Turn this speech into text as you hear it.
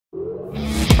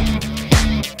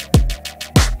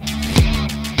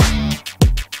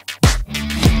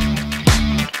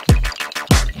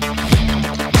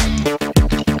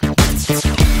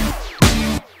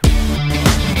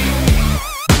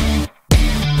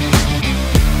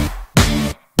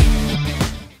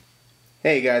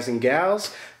Hey guys and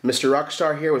gals, Mr.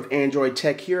 Rockstar here with Android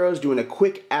Tech Heroes doing a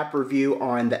quick app review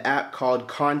on the app called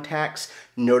Contacts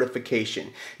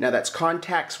Notification. Now that's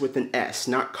contacts with an S,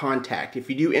 not contact. If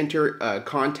you do enter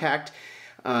contact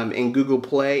in Google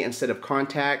Play instead of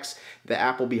contacts, the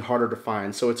app will be harder to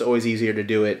find, so it's always easier to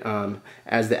do it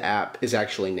as the app is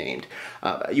actually named.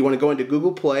 You want to go into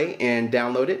Google Play and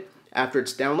download it. After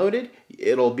it's downloaded,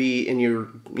 it'll be in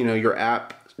your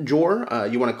app drawer.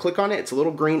 You want to click on it. It's a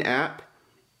little green app,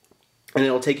 and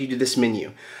it'll take you to this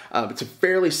menu. It's a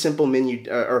fairly simple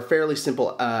menu, or a fairly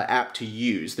simple app to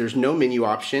use. There's no menu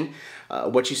option.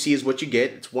 What you see is what you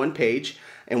get. It's one page,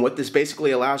 and what this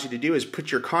basically allows you to do is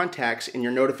put your contacts in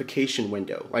your notification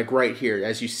window, like right here,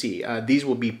 as you see. These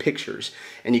will be pictures,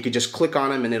 and you could just click on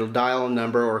them, and it'll dial a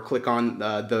number, or click on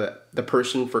the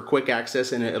person for quick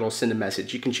access, and it'll send a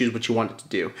message. You can choose what you want it to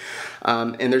do.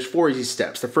 And there's 4 easy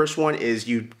steps. The first one is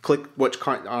you click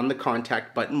on the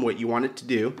contact button, what you want it to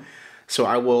do. So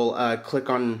I will click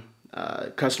on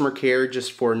customer care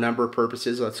just for number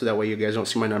purposes, so that way you guys don't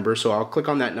see my number. So I'll click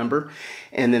on that number,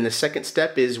 and then the second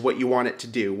step is what you want it to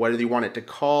do, whether you want it to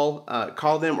call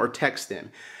them or text them,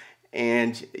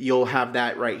 and you'll have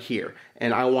that right here.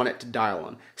 And I want it to dial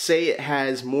them. Say it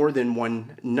has more than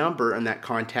one number in that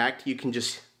contact, you can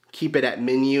just keep it at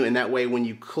menu, and that way when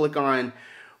you click on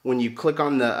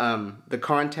the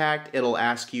contact, it'll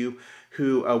ask you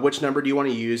which number do you want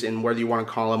to use and whether you want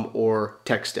to call them or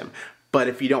text them. But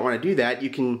if you don't want to do that, you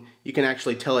can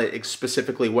actually tell it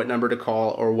specifically what number to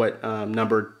call or what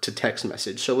number to text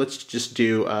message. So let's just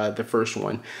do the first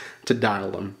one, to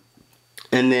dial them,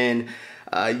 and then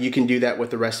you can do that with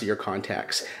the rest of your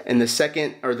contacts. And the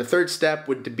second or the third step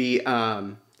would be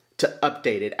to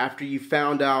update it. After you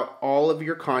found out all of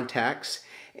your contacts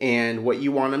and what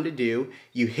you want them to do,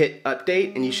 you hit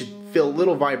update, and you should feel a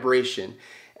little vibration.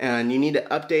 And you need to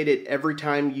update it every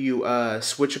time you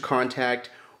switch a contact,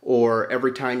 or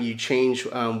every time you change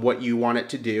what you want it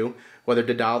to do, whether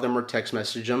to dial them or text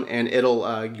message them, and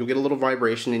you'll get a little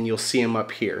vibration, and you'll see them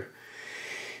up here.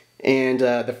 And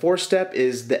the fourth step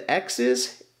is the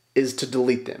X's is to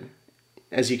delete them.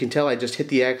 As you can tell, I just hit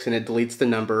the X and it deletes the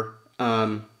number.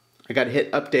 I got to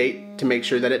hit update to make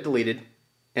sure that it deleted,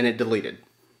 and it deleted.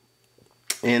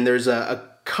 And there's a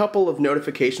couple of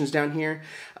notifications down here.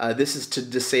 This is to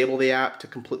disable the app, to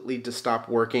completely stop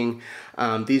working.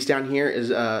 These down here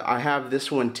is I have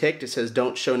this one ticked. It says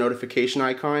don't show notification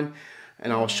icon,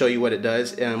 and I'll show you what it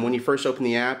does. And when you first open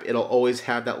the app, it'll always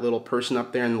have that little person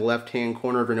up there in the left hand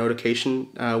corner of your notification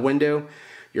window,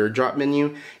 your drop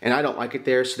menu, and I don't like it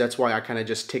there, so that's why I kind of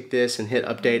just tick this and hit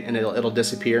update, and it'll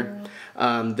disappear.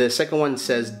 The second one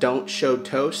says don't show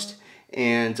toast,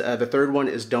 and the third one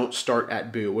is don't start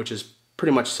at boot, which is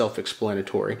pretty much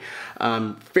self-explanatory.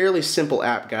 Fairly simple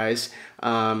app, guys.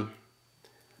 Let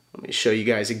me show you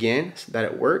guys again so that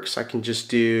it works. I can just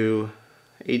do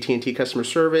AT&T customer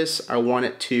service. I want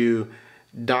it to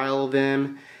dial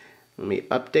them. Let me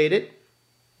update it.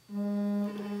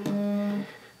 And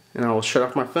I will shut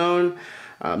off my phone.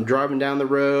 I'm driving down the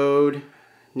road.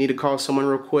 Need to call someone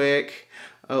real quick.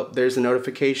 Oh, there's the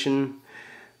notification.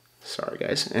 Sorry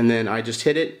guys, and then I just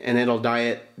hit it, and it'll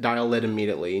dial it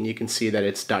immediately, and you can see that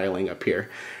it's dialing up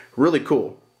here. Really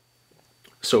cool.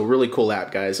 So really cool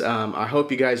app, guys. I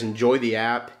hope you guys enjoy the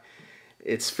app.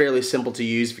 It's fairly simple to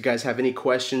use. If you guys have any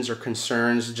questions or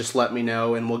concerns, just let me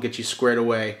know, and we'll get you squared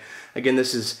away. Again,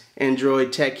 this is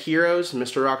Android Tech Heroes,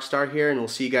 Mr. Rockstar here, and we'll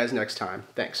see you guys next time.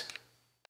 Thanks.